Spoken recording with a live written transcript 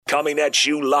Coming at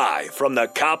you live from the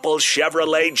Coppel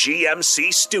Chevrolet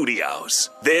GMC studios.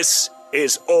 This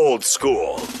is Old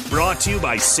School. Brought to you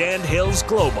by Sandhills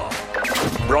Global.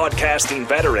 Broadcasting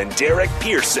veteran Derek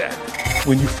Pearson.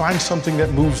 When you find something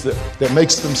that moves them, that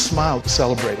makes them smile,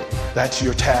 celebrate it. That's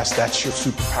your task. That's your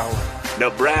superpower.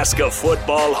 Nebraska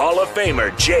Football Hall of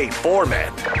Famer Jay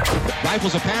Foreman.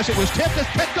 Rifles a pass. It was tipped. It's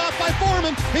picked off by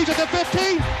Foreman. He's at the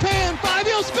 15, 10, 5.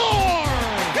 He'll score!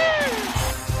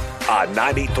 On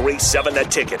 93.7 The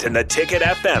Ticket and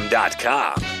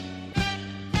theticketfm.com.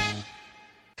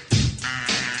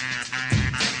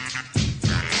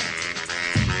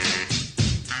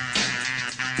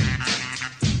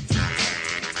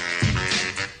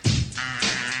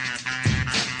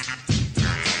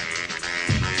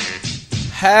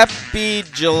 Happy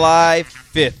July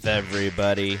 5th,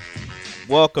 everybody.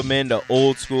 Welcome into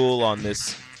Old School on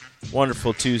this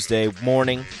wonderful Tuesday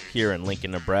morning here in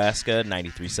Lincoln, Nebraska.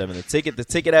 93.7 The Ticket,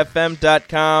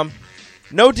 theticketfm.com.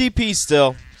 No DP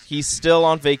still. He's still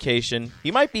on vacation.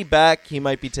 He might be back. He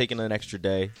might be taking an extra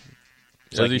day.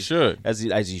 As he should. As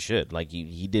he should. Like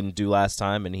he didn't do last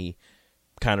time, and he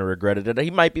kind of regretted it.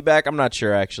 He might be back. I'm not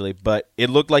sure, actually. But it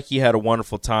looked like he had a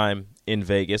wonderful time in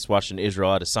Vegas watching Israel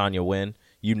Adesanya win.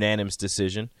 Unanimous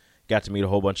decision. Got to meet a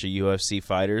whole bunch of UFC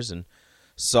fighters and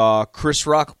saw Chris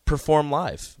Rock perform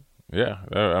live. Yeah,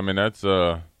 I mean, that's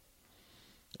a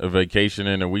vacation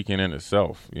and a weekend in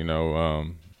itself. You know,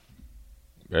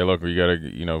 hey, look, you got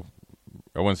to,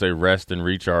 I wouldn't say rest and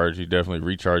recharge. He definitely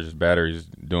recharges batteries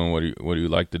doing what he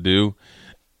like to do.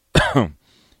 You're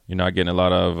not getting a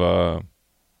lot of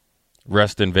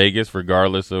rest in Vegas,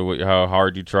 regardless of how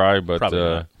hard you try. But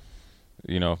Probably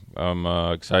not.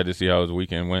 I'm excited to see how his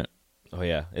weekend went. Oh,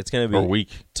 yeah. It's going to be or week.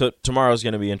 Tomorrow's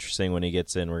going to be interesting when he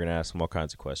gets in. We're going to ask him all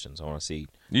kinds of questions. I want to see.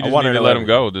 You just need to let him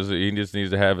go. He just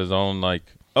needs to have his own,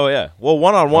 Oh, yeah. Well,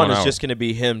 one-on-one is just going to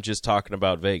be him just talking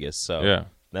about Vegas. So yeah.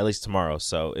 At least tomorrow.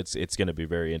 So it's going to be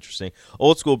very interesting.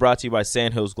 Old School brought to you by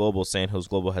Sandhills Global. Sandhills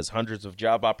Global has hundreds of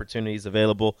job opportunities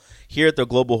available here at their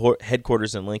global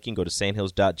headquarters in Lincoln. Go to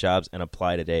sandhills.jobs and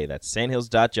apply today. That's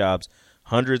sandhills.jobs.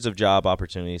 Hundreds of job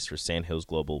opportunities for Sandhills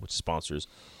Global, which sponsors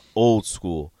Old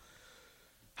School.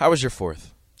 How was your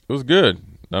 4th? It was good.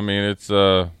 I mean, it's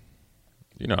how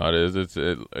it is.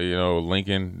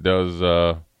 Lincoln does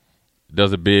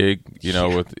it big.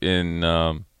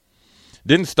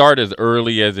 Didn't start as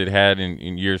early as it had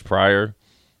in years prior.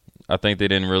 I think they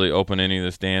didn't really open any of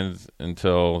the stands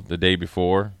until the day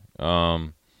before.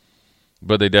 But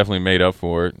they definitely made up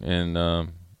for it, and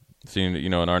seemed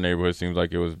in our neighborhood seems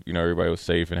like it was everybody was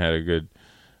safe and had a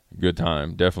good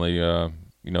time. Definitely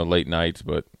late nights,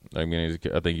 but I mean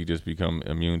I think you just become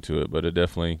immune to it. But it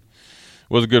definitely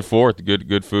was a good 4th.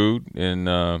 Good food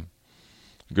and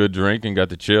good drink, and got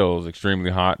the chill. It was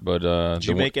extremely hot, but did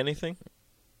you make anything?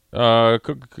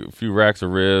 Cook a few racks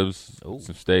of ribs,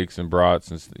 some steaks and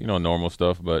brats, and normal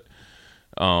stuff. But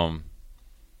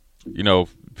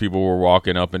people were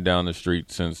walking up and down the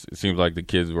street since it seems like the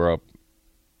kids were up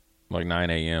like 9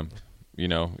 a.m.,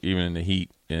 even in the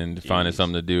heat, and finding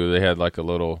something to do. They had like a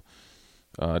little,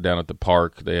 down at the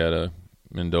park, they had a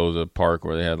Mendoza Park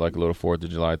where they had like a little 4th of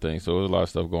July thing. So there was a lot of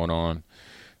stuff going on.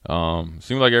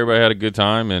 Seemed like everybody had a good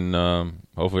time, and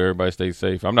hopefully everybody stays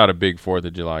safe. I'm not a big 4th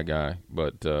of July guy,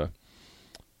 but as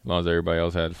long as everybody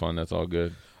else had fun, that's all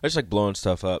good. I just like blowing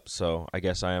stuff up, so I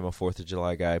guess I am a 4th of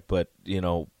July guy. But,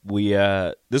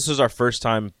 this was our first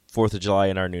time 4th of July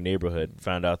in our new neighborhood.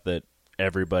 Found out that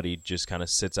everybody just kind of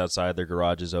sits outside, their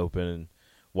garages open, and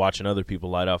watching other people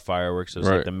light off fireworks. So it's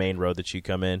like the main road that you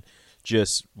come in.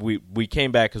 We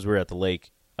came back because we were at the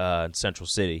lake in Central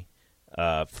City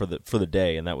for the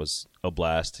day, and that was a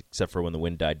blast, except for when the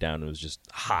wind died down. It was just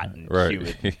hot and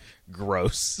humid,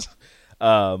 gross.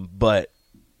 But,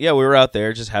 yeah, we were out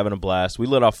there just having a blast. We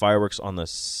lit off fireworks on the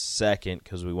 2nd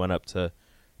because we went up to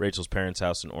Rachel's parents'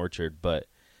 house in Orchard. But,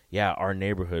 yeah, our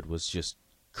neighborhood was just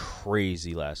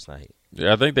crazy last night.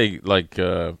 Yeah, I think they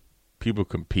people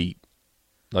compete.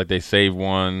 Like they save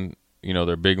one,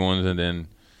 they're big ones, and then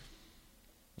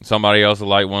somebody else will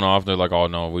light one off. They're like, "Oh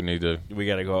no, we got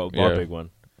to go our big one."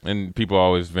 And people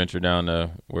always venture down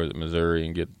to Missouri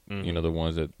and get the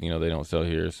ones that they don't sell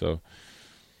here. So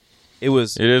it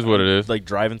is what it is. Like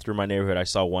driving through my neighborhood, I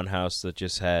saw one house that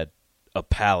just had a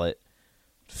pallet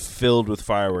filled with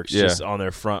fireworks just on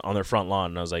their front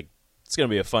lawn, and I was like, it's going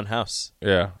to be a fun house.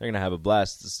 Yeah. They're going to have a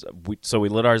blast. So we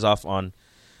lit ours off on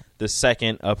the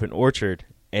 2nd up in Orchard,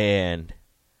 and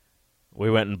we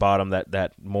went and bought them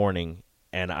that morning,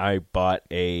 and I bought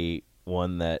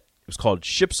one that was called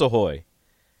Ships Ahoy,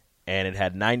 and it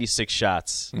had 96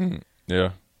 shots. Yeah.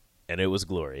 And it was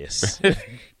glorious.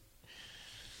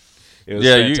 It was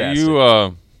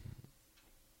fantastic.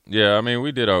 Yeah, I mean,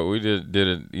 we did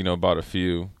it, about a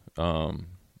few,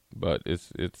 but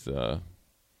it's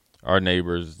our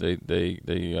neighbors. They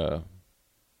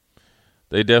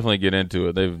definitely get into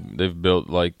it. They've built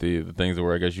like the things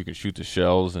where I guess you can shoot the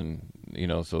shells and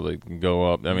so they can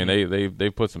go up. I mean, they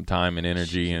put some time and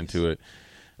energy into it.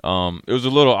 It was a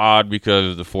little odd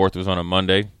because the 4th was on a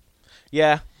Monday.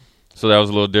 Yeah. So that was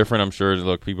a little different. I'm sure.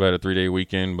 Look, people had a 3-day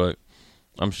weekend, but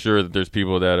I'm sure that there's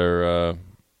people that are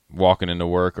walking into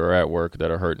work or at work that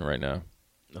are hurting right now.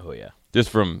 Oh yeah. Just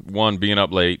from one being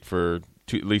up late for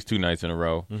at least 2 nights in a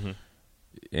row,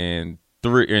 and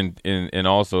 3, and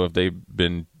also if they've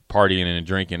been partying and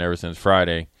drinking ever since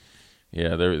Friday,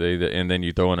 yeah, they and then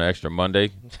you throw in an extra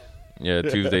Monday. Yeah,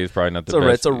 Tuesday is probably not the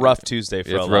best. It's a rough Tuesday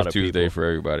for a lot of people. It's a rough Tuesday for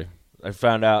everybody. I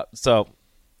found out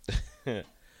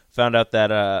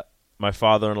that my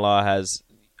father-in-law has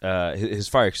his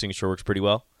fire extinguisher works pretty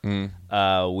well.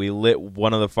 We lit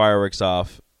one of the fireworks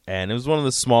off, and it was one of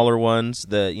the smaller ones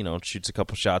that shoots a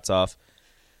couple shots off.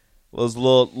 It was a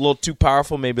little too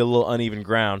powerful, maybe a little uneven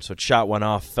ground, so it shot one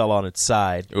off, fell on its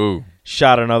side. Ooh!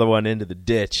 Shot another one into the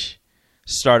ditch.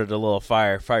 Started a little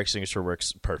fire. Fire extinguisher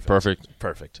works perfect.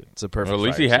 Perfect. It's a perfect. Well, at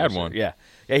least he had one. Yeah.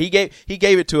 He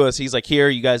gave it to us. He's like, here,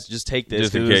 you guys just take this.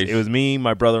 Just in case. It was me,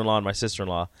 my brother-in-law, and my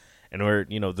sister-in-law, and we're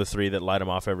the 3 that light them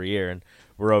off every year. And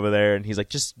we're over there, and he's like,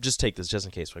 just take this, just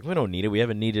in case. We're like, we don't need it. We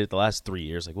haven't needed it the last 3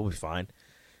 years. Like, we'll be fine.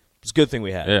 It's a good thing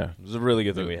we had. Yeah, it was a really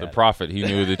good thing we had. The prophet, he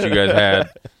knew that you guys had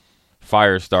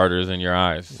fire starters in your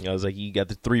eyes. I was like, you got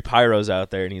the 3 pyros out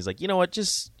there, and he's like, you know what?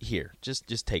 Just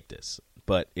take this.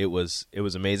 But it was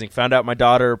amazing. Found out my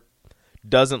daughter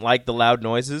doesn't like the loud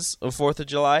noises of 4th of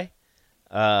July.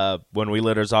 When we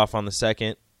lit hers off on the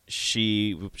 2nd,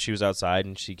 she was outside,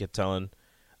 and she kept telling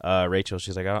Rachel,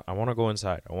 she's like, I want to go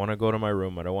inside. I want to go to my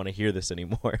room. I don't want to hear this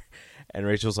anymore. And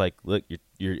Rachel's like, look,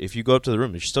 you're if you go up to the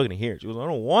room, you're still going to hear it. She goes, I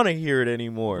don't want to hear it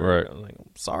anymore. Right. I was like,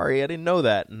 I'm sorry, I didn't know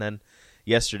that. And then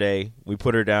yesterday, we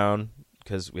put her down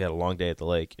because we had a long day at the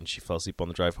lake, and she fell asleep on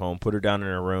the drive home, put her down in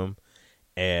her room,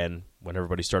 and when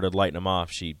everybody started lighting them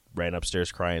off, she ran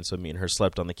upstairs crying, so me and her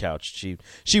slept on the couch.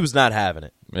 She was not having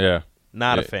it. Yeah.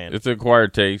 Not a fan. It's an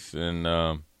acquired taste, and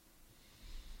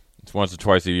it's once or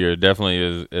twice a year. It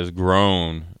definitely has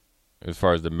grown as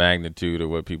far as the magnitude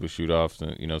of what people shoot off,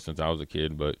 since I was a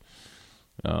kid. But,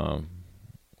 it's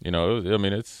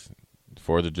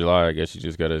 4th of July. I guess you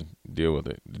just got to deal with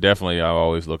it. Definitely, I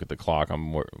always look at the clock.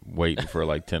 I'm waiting for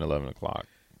like 10, 11 o'clock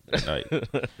at night.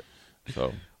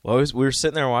 So... Well, we were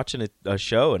sitting there watching a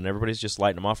show, and everybody's just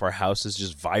lighting them off. Our house is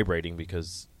just vibrating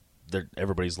because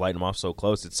everybody's lighting them off so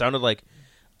close. It sounded like,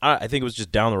 I think it was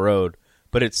just down the road,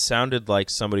 but it sounded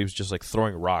like somebody was just like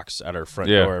throwing rocks at our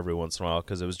front door every once in a while,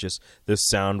 because it was just, this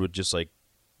sound would just like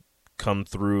come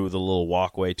through the little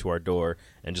walkway to our door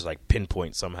and just like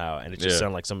pinpoint somehow, and it just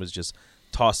sounded like somebody's just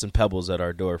tossing pebbles at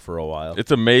our door for a while. It's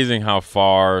amazing how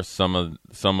far some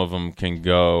of them can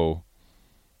go.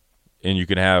 And you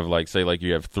can have, like, say, like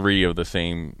you have 3 of the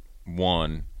same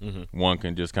one. Mm-hmm. One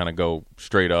can just kind of go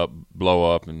straight up,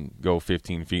 blow up, and go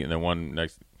 15 feet. And then one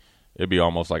next, it'd be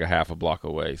almost like a half a block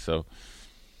away. So,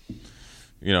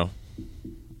 yeah,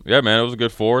 man, it was a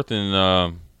good 4th.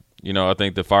 And, I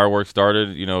think the fireworks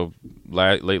started,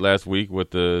 late last week with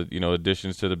the,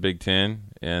 additions to the Big Ten.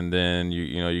 And then,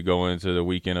 you go into the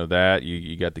weekend of that.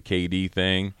 You got the KD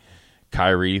thing,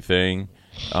 Kyrie thing.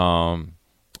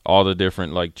 All the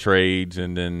different like trades,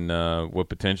 and then what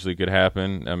potentially could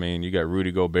happen. I mean, you got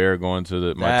Rudy Gobert going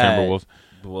to my Timberwolves.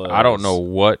 I don't know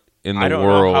what in the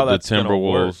world the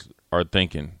Timberwolves are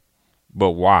thinking,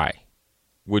 but why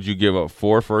would you give up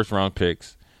 4 first-round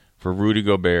picks for Rudy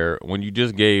Gobert when you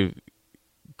just gave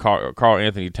Karl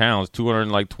Anthony Towns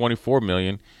 $224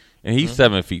 million, and he's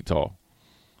 7 feet tall?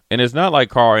 And it's not like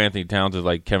Karl Anthony Towns is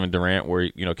like Kevin Durant, where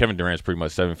Kevin Durant's pretty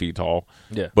much 7 feet tall.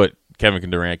 Yeah, but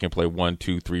Kevin Durant can play 1,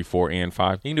 2, 3, 4, and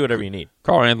 5. You can do whatever you need.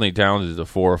 Karl Anthony Towns is a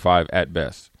 4 or 5 at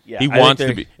best. Yeah, he wants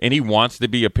to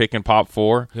be a pick and pop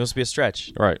 4. He wants to be a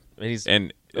stretch, right? He's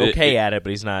okay at it, but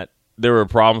he's not. There were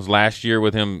problems last year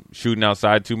with him shooting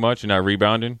outside too much and not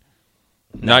rebounding.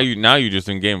 No. Now you just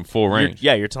gave him full range.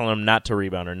 You're telling him not to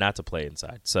rebound or not to play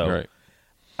inside. So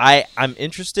right. I'm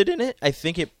interested in it. I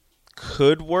think it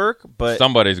could work, but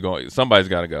somebody's got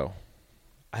to go.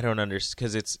 I don't understand,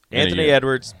 because it's Anthony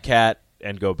Edwards, Cat,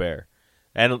 and Gobert.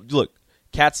 And look,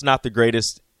 Cat's not the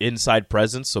greatest inside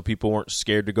presence, so people weren't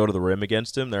scared to go to the rim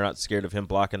against him. They're not scared of him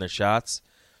blocking their shots.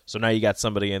 So now you got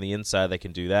somebody on the inside that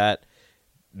can do that.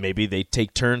 Maybe they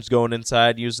take turns going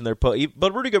inside using their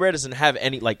but Rudy Gobert doesn't have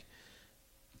any, like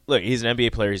look, he's an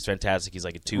NBA player. He's fantastic. He's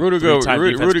like a three-time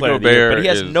Rudy defense player of the year, Gobert but he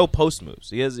has is- no post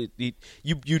moves.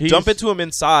 You dump it to him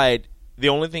inside. The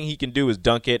only thing he can do is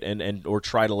dunk it and or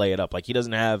try to lay it up. Like, he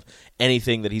doesn't have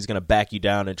anything that he's going to back you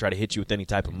down and try to hit you with any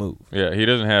type of move. Yeah, he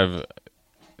doesn't have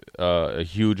a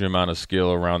huge amount of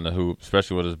skill around the hoop,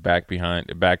 especially with his back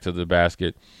to the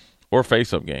basket or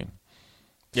face-up game.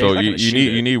 Yeah, So he's not gonna shoot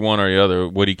you it. need one or the other.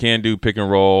 What he can do, pick and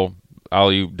roll,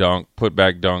 alley-oop dunk, put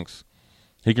back dunks.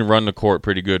 He can run the court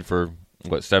pretty good for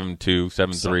 7'2", 7'3".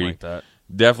 Something like that.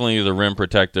 Definitely is a rim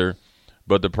protector.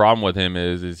 But the problem with him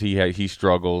is he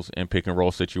struggles in pick and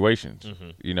roll situations,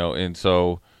 and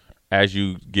so as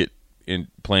you get in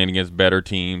playing against better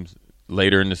teams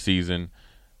later in the season,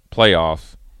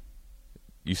 playoffs,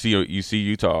 you see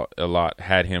Utah a lot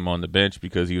had him on the bench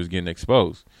because he was getting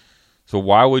exposed. So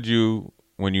why would you,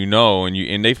 when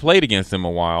and they've played against him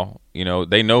a while,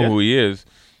 they know who he is.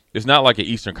 It's not like an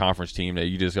Eastern Conference team that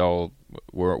you just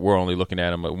we're only looking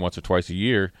at him once or twice a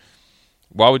year.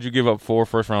 Why would you give up 4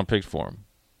 first-round picks for him?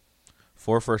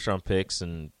 4 first-round picks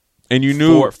and you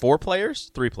knew 4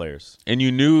 players, 3 players. And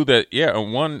you knew that,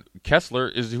 and one, Kessler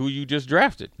is who you just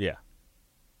drafted. Yeah.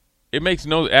 It makes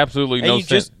absolutely no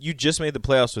sense. You just made the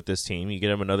playoffs with this team. You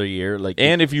get him another year.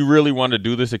 And if you really want to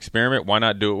do this experiment, why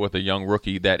not do it with a young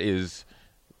rookie that is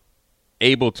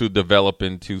able to develop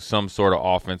into some sort of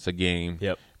offensive game?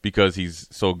 Yep. Because he's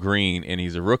so green and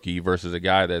he's a rookie versus a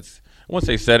guy that's, I won't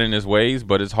say set in his ways,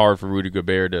 but it's hard for Rudy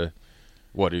Gobert to,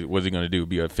 what's he going to do,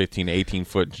 be a 15,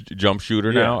 18-foot jump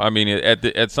shooter now? I mean,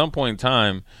 at some point in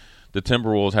time, the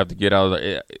Timberwolves have to get out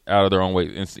of their own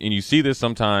way. And you see this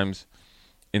sometimes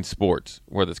in sports,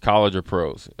 whether it's college or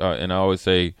pros. And I always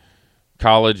say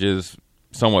college is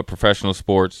somewhat professional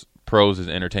sports, pros is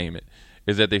entertainment,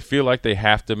 is that they feel like they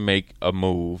have to make a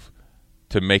move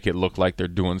to make it look like they're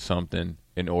doing something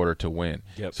in order to win.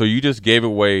 Yep. So you just gave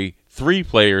away 3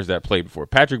 players that played before.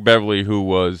 Patrick Beverley, who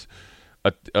was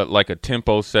like a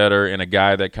tempo setter and a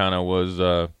guy that kind of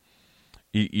was,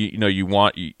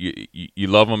 you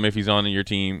love him if he's on your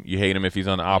team, you hate him if he's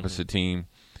on the opposite team.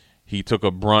 He took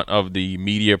a brunt of the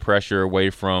media pressure away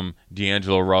from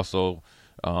D'Angelo Russell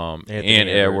and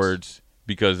Edwards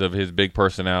because of his big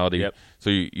personality. Yep. So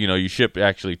you ship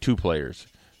actually 2 players,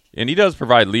 and he does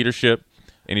provide leadership.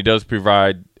 And he does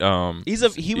provide.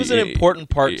 He was an important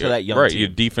part to that young team. Right, team. your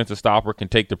defensive stopper can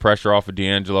take the pressure off of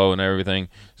D'Angelo and everything.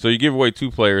 So you give away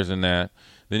 2 players in that.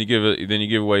 Then you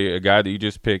give away a guy that you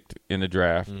just picked in the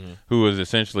draft, who was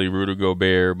essentially Rudy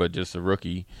Gobert, but just a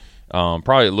rookie.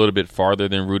 Probably a little bit farther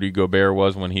than Rudy Gobert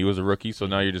was when he was a rookie. So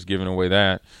now you're just giving away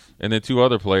that, and then 2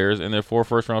 other players, and then 4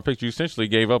 first-round picks. You essentially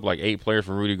gave up like 8 players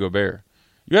for Rudy Gobert.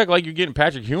 You act like you're getting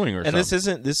Patrick Ewing or something. And this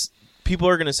isn't this. People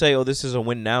are going to say, "Oh, this is a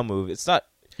win now move." It's not.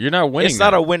 You're not winning. It's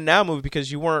not a win now move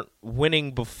because you weren't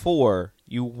winning before.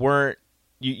 You weren't.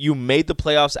 You made the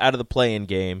playoffs out of the play-in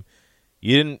game.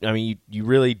 You didn't. I mean, you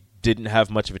really didn't have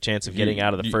much of a chance of getting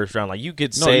out of the first round. Like, you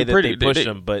could say that they pushed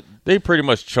them, but they pretty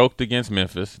much choked against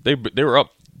Memphis. They were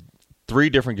up 3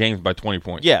 different games by 20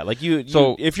 points. Yeah, like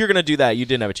so if you're going to do that, you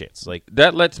didn't have a chance. Like,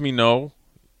 that lets me know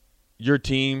your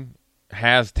team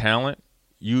has talent.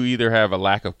 You either have a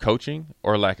lack of coaching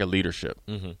or a lack of leadership.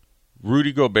 Mm-hmm.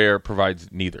 Rudy Gobert provides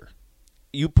neither.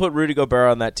 You put Rudy Gobert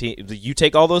on that team. You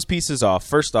take all those pieces off.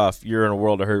 First off, you're in a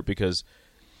world of hurt because,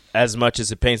 as much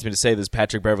as it pains me to say this,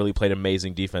 Patrick Beverley played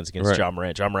amazing defense against Ja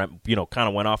Morant. Ja Morant, kind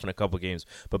of went off in a couple games,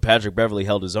 but Patrick Beverley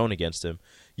held his own against him.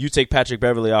 You take Patrick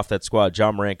Beverley off that squad,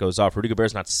 Ja Morant goes off. Rudy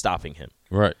Gobert's not stopping him.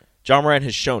 Right. Ja Morant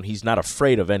has shown he's not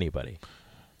afraid of anybody.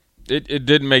 It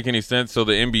didn't make any sense. So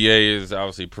the NBA has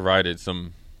obviously provided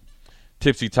some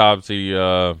tipsy-topsy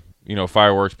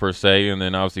fireworks per se, and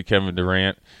then obviously Kevin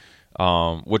Durant,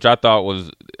 which I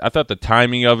thought the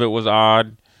timing of it was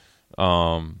odd.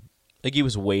 Like, he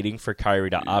was waiting for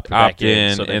Kyrie to opt back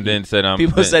in, so and then said,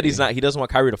 people said he doesn't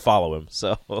want Kyrie to follow him.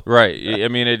 So right, I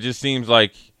mean, it just seems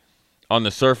like on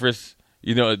the surface,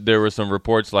 there were some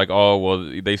reports like, oh,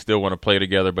 well, they still want to play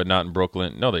together, but not in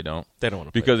Brooklyn. No, they don't. They don't want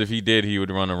to because if he did, he would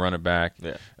run it back.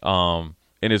 Yeah.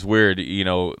 And it's weird,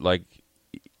 like,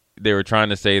 they were trying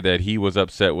to say that he was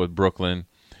upset with Brooklyn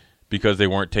because they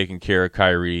weren't taking care of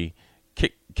Kyrie.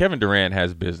 Kevin Durant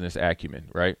has business acumen,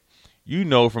 right?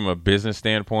 From a business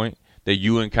standpoint that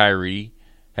you and Kyrie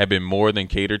have been more than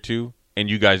catered to, and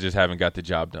you guys just haven't got the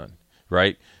job done,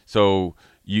 right? So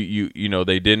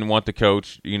they didn't want the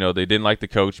coach. They didn't like the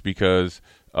coach because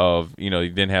of you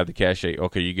didn't have the cachet.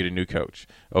 Okay, you get a new coach.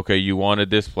 Okay, you wanted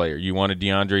this player. You wanted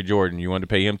DeAndre Jordan. You wanted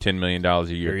to pay him $10 million a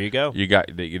year. There you go.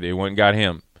 They went and got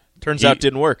him. Turns out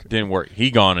didn't work. Didn't work.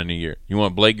 He gone in a year. You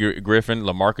want Blake Griffin,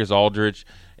 LaMarcus Aldridge,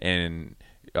 and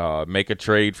make a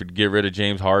trade to get rid of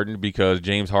James Harden because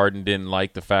James Harden didn't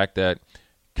like the fact that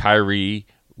Kyrie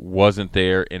wasn't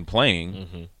there and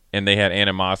playing, and they had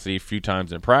animosity a few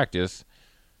times in practice.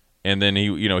 And then he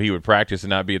would practice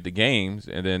and not be at the games,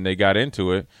 and then they got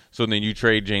into it. So then you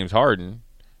trade James Harden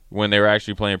when they were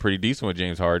actually playing pretty decent with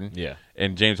James Harden. Yeah.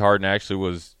 And James Harden actually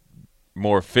was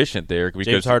more efficient there because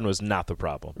James Harden was not the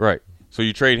problem. Right. So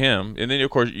you trade him, and then of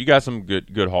course you got some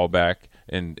good haul back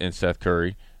in Seth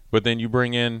Curry, but then you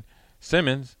bring in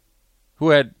Simmons, who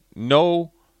had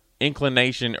no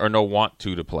inclination or no want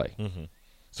to play. Mm-hmm.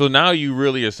 So now you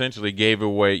really essentially gave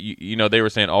away. They were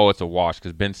saying, "Oh, it's a wash"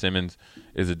 because Ben Simmons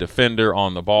is a defender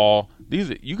on the ball.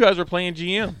 You guys are playing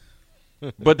GM,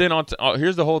 but then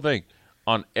here's the whole thing: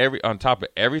 on top of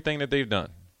everything that they've done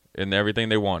and everything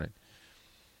they wanted,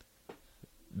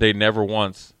 they never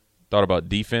once thought about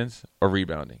defense or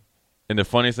rebounding. And the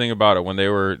funniest thing about it, when they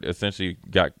were essentially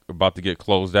about to get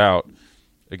closed out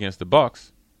against the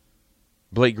Bucks,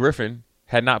 Blake Griffin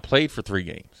had not played for 3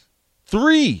 games.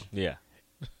 3. Yeah.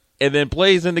 And then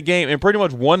plays in the game and pretty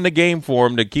much won the game for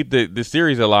him to keep the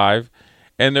series alive.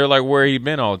 And they're like, where he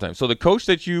been all the time? So the coach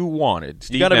that you wanted,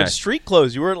 Steve you got him in Nash, street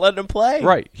clothes. You weren't letting him play.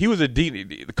 right? He was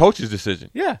the coach's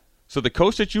decision. Yeah. So the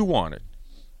coach that you wanted,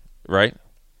 right,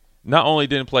 not only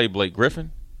didn't play Blake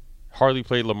Griffin, hardly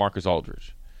played LaMarcus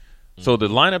Aldridge. So the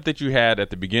lineup that you had at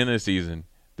the beginning of the season,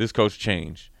 this coach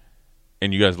changed,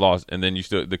 and you guys lost, and then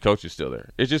the coach is still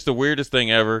there. It's just the weirdest thing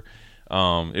ever.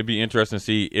 It'd be interesting to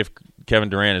see if Kevin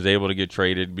Durant is able to get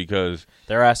traded because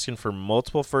they're asking for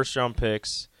multiple first-round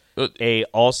picks, an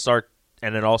all-star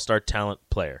talent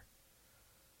player.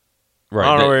 Right,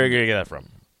 I don't know where you're going to get that from.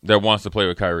 That wants to play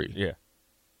with Kyrie. Yeah.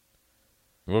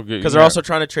 Because they're also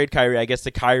trying to trade Kyrie. I guess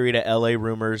the Kyrie to LA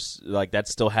rumors, like that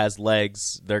still has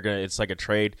legs. It's like a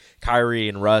trade. Kyrie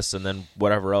and Russ, and then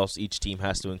whatever else each team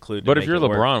has to include. But if you're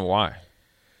LeBron, why?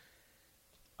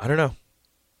 I don't know.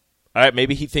 All right,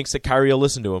 maybe he thinks that Kyrie will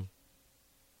listen to him.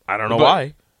 I don't know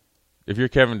why. If you're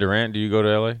Kevin Durant, do you go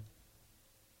to LA?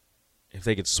 If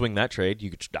they could swing that trade, you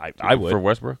could. I would for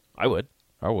Westbrook. I would.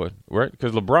 Right?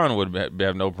 Because LeBron would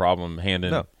have no problem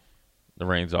handing the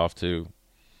reins off to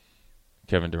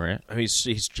Kevin Durant. I mean,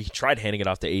 he tried handing it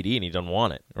off to AD, and he doesn't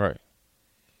want it. Right.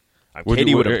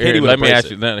 Katie would have. Let me ask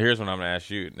you. Here's what I'm going to ask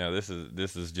you. Now, this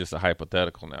is just a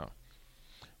hypothetical. Now,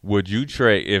 would you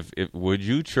trade would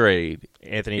you trade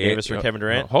Anthony Davis for Kevin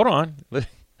Durant? Hold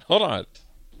on.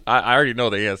 I already know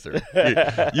the answer.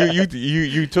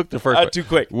 you took the first one. Too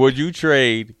quick. Would you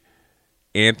trade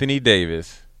Anthony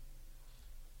Davis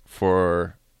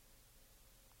for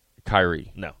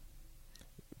Kyrie? No.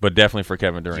 But definitely for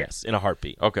Kevin Durant. Yes, in a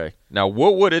heartbeat. Okay. Now,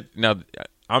 what would it? Now,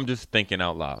 I'm just thinking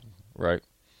out loud, right?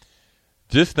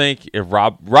 Just think if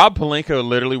Rob Pelinka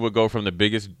literally would go from the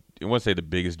biggest. I wouldn't say the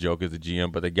biggest joke as the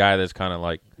GM, but the guy that's kind of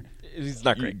like, he's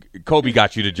not great. Kobe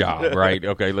got you the job, right?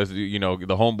 Okay, let's the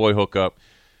homeboy hookup.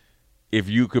 If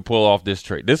you could pull off this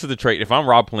trade, this is the trade. If I'm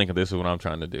Rob Pelinka, this is what I'm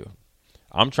trying to do.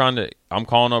 I'm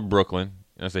calling up Brooklyn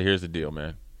and I say, here's the deal,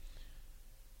 man.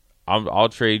 I'll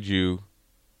trade you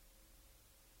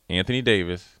Anthony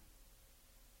Davis,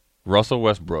 Russell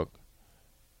Westbrook,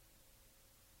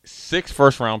 6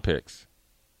 first-round picks,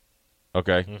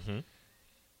 okay,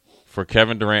 for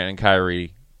Kevin Durant and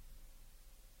Kyrie,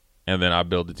 and then I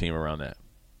build the team around that.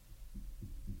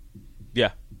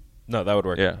 Yeah. No, that would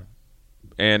work. Yeah.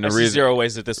 And I see 0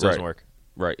 ways that this doesn't work.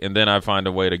 Right. And then I find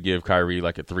a way to give Kyrie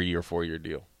like a 3 or 4 year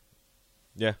deal.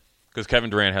 Yeah. Because Kevin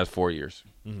Durant has 4 years.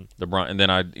 Mm-hmm. LeBron, and then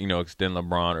I extend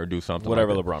LeBron or do something.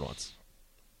 Whatever like LeBron wants.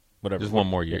 Whatever. Just one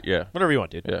more year. Yeah. Whatever you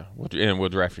want, dude. Yeah. And we'll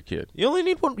draft your kid. You only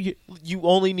need one. You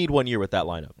only need 1 year with that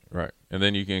lineup. Right. And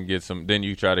then you can get some. Then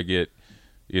you try to get,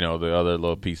 the other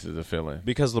little pieces to fill in.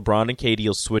 Because LeBron and KD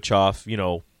will switch off.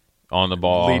 On the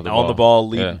ball,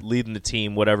 leading the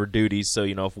team, whatever duties. So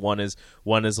if one is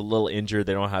a little injured,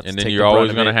 they don't have to. And then take you're the brunt always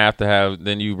of going to it. have to have.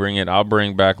 Then you bring it. I'll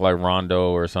bring back like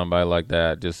Rondo or somebody like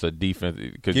that. Just a defense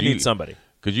because you need somebody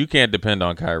because you can't depend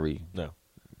on Kyrie. No,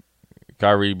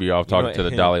 Kyrie be off talking to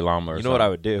the Dalai Lama. Or you know what I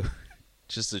would do?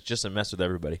 just to mess with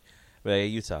everybody. But hey,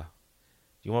 Utah,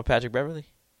 you want Patrick Beverly?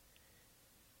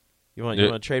 You want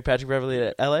to trade Patrick Beverly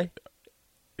to LA?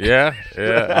 Yeah.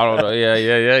 I don't know.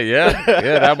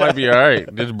 Yeah. That might be all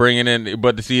right. Just bringing in,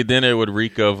 but see, then it would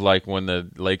reek of like when the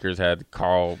Lakers had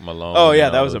Karl Malone. Oh yeah,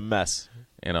 that was a mess.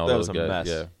 And all that those was a guys. mess.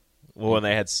 Yeah. Well, when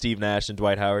they had Steve Nash and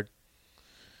Dwight Howard.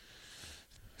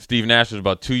 Steve Nash was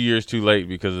about 2 years too late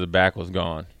because the back was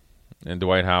gone, and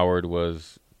Dwight Howard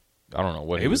was, I don't know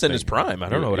what he was in his prime. I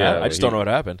don't know what happened. I just don't know what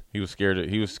happened. He was scared.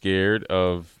 He was scared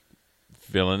of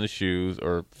filling the shoes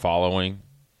or following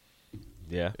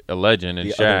a legend and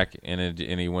The Shaq, and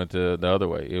he went the other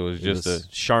way. It was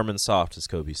Charmin soft, as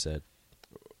Kobe said.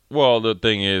 Well, the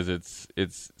thing is,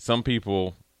 it's some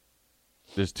people.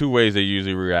 There's two ways they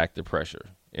usually react to pressure: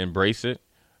 embrace it,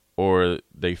 or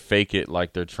they fake it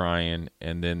like they're trying,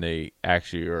 and then they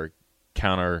actually are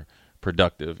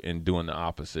counterproductive in doing the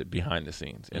opposite behind the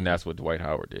scenes, and that's what Dwight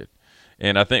Howard did.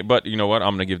 And I think, but you know what? I'm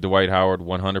going to give Dwight Howard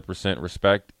 100%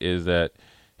 respect. Is that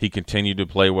he continued to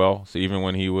play well. So even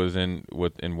when he was in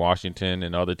Washington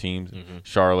and other teams,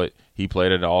 Charlotte, he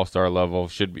played at an all-star level.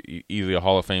 Should be easily a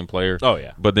Hall of Fame player. Oh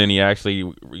yeah. But then he actually,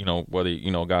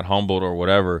 whether got humbled or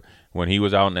whatever, when he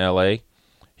was out in L.A.,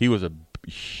 he was a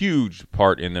huge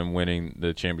part in them winning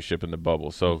the championship in the bubble.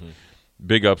 So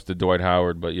big ups to Dwight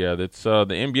Howard. But yeah, that's the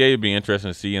NBA would be interesting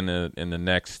to see in the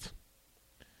next.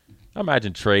 I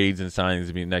imagine trades and signings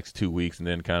to be the next 2 weeks and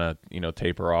then kind of,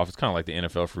 taper off. It's kind of like the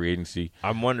NFL free agency.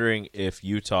 I'm wondering if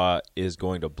Utah is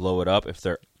going to blow it up, if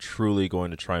they're truly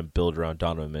going to try and build around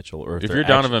Donovan Mitchell, or if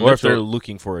they're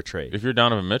looking for a trade. If you're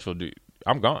Donovan Mitchell, dude,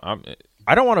 I'm gone.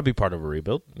 I don't want to be part of a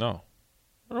rebuild. No.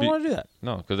 I don't want to do that.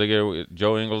 No, because they get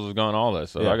Joe Ingles is gone, all that.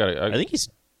 So yeah. I think he's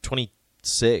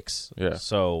 26. Yeah.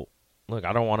 So look,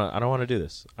 I don't want to do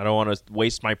this. I don't want to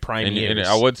waste my prime years. And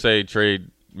I would say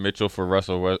trade Mitchell for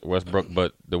Russell Westbrook,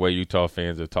 but the way Utah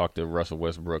fans have talked to Russell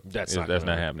Westbrook, that's not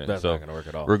happening. That's not going to work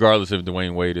at all. Regardless if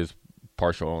Dwayne Wade is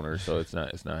partial owner, so it's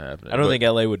not happening. I don't think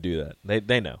LA would do that.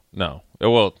 They know. No.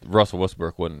 Well, Russell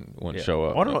Westbrook wouldn't show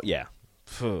up. I don't know. Yeah.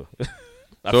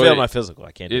 I failed my physical.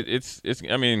 I can't do it. It's.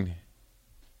 I mean,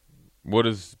 what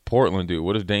does Portland do?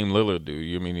 What does Dame Lillard do?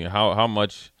 I mean, how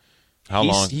much? How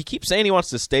long? He keeps saying he wants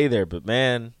to stay there, but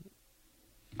man,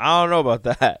 I don't know about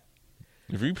that.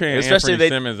 If you're paying Anthony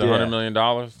Simmons $100 million,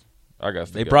 I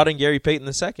guess they brought in Gary Payton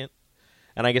II,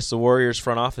 and I guess the Warriors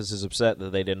front office is upset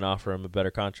that they didn't offer him a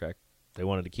better contract. They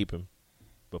wanted to keep him,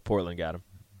 but Portland got him.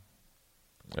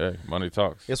 Hey, money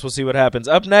talks. Guess we'll see what happens.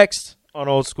 Up next on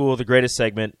Old School, the greatest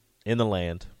segment in the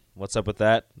land. What's up with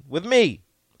that? With me.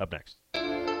 Up next.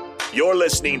 You're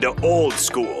listening to Old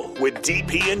School with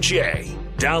DP and J.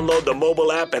 Download the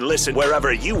mobile app and listen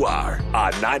wherever you are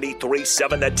on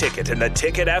 93.7 The Ticket and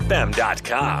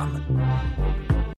theticketfm.com.